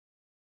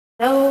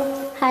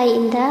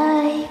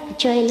Inday,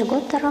 Joy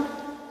Nagotaro.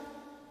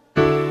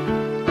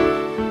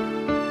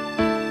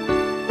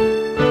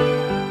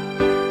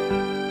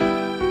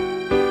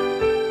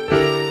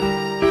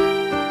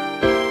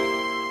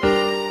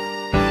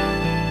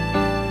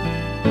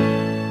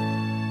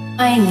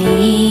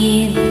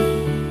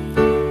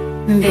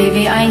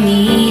 Baby, I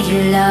need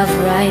your love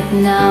right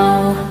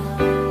now.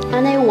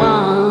 And I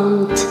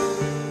want,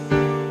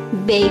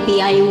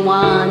 baby, I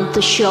want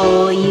to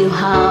show you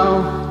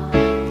how.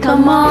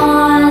 Come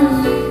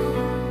on,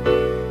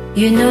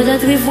 you know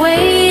that we've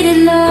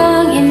waited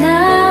long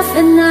enough,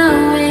 and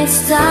now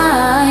it's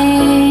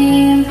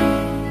time.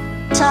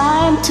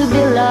 Time to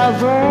be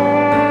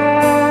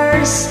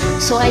lovers.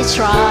 So I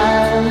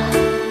try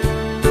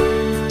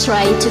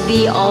to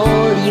be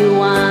all you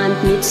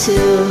want me to.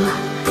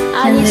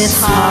 And it's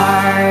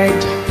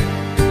hard,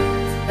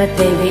 but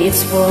baby,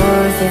 it's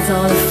worth it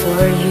all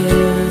for you.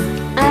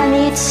 And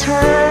it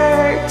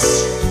hurts,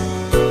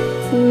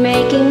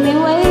 making me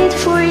wait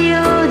for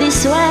you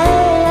this way.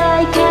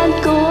 I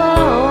can't go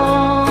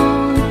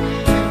on.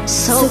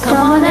 So come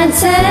on and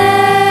take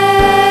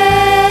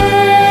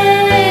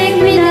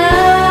me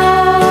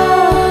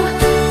now.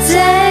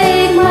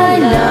 Take my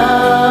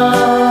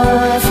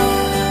love.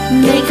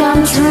 Make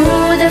come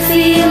true the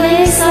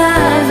feelings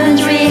I've been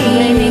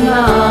dreaming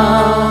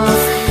of.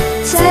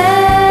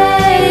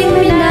 Take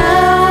me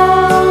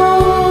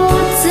now.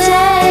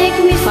 Take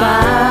me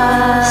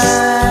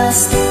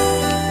fast.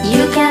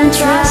 You can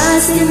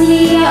trust in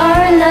me,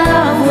 our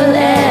love will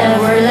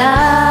ever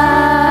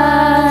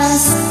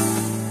last.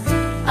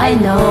 I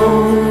know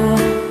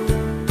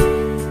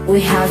we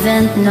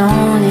haven't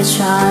known each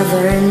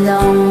other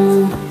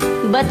long,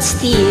 but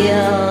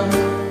still,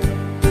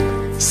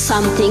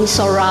 something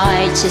so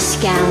right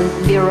just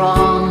can't be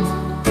wrong.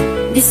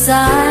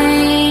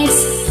 Besides,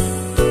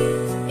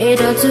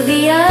 it ought to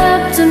be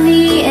up to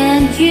me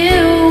and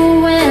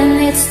you when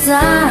it's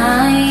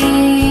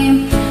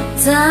time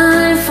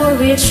for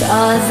each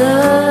other.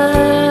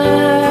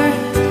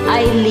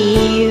 I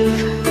live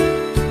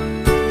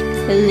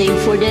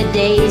for the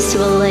days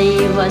will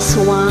leave us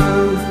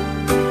one.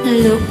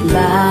 Look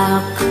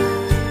back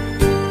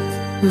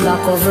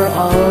over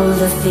all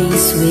the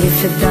things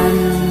we've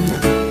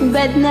done.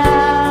 But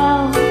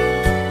now,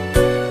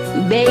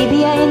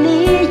 baby, I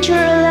need your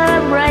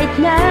love right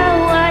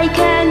now. I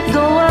can't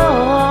go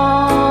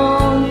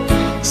on.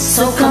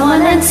 So come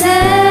on and take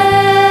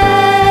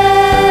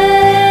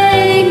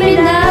me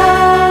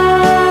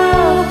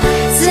now.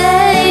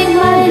 Take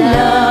my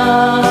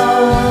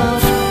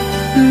love.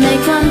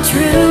 Make come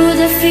true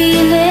the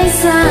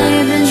feelings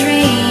I've been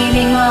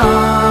dreaming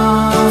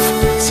of.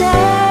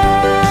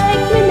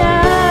 Take me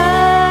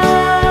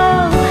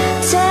now.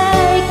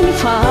 Take me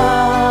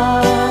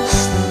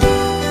fast.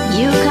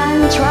 You can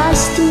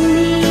trust in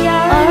me,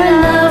 our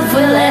love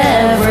will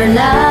ever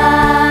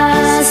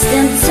last.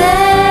 And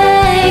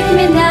take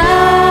me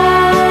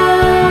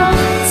now.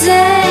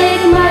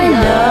 Take my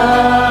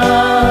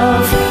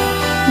love.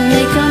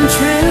 Make come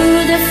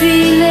true the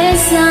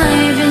feelings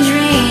I've been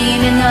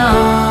dreaming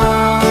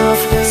of.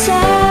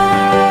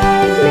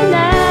 take me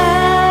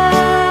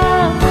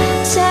now.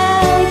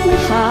 Take me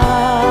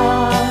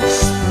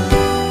fast.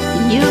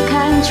 You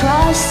can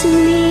trust in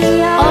me,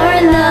 Our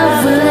love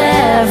will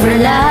ever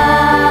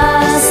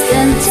last.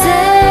 And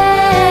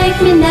take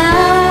me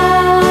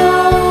now.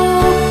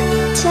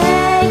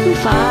 take me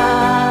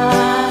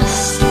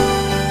fast.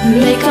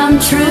 Make come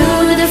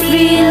true the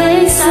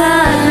feelings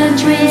I've been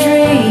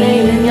dreaming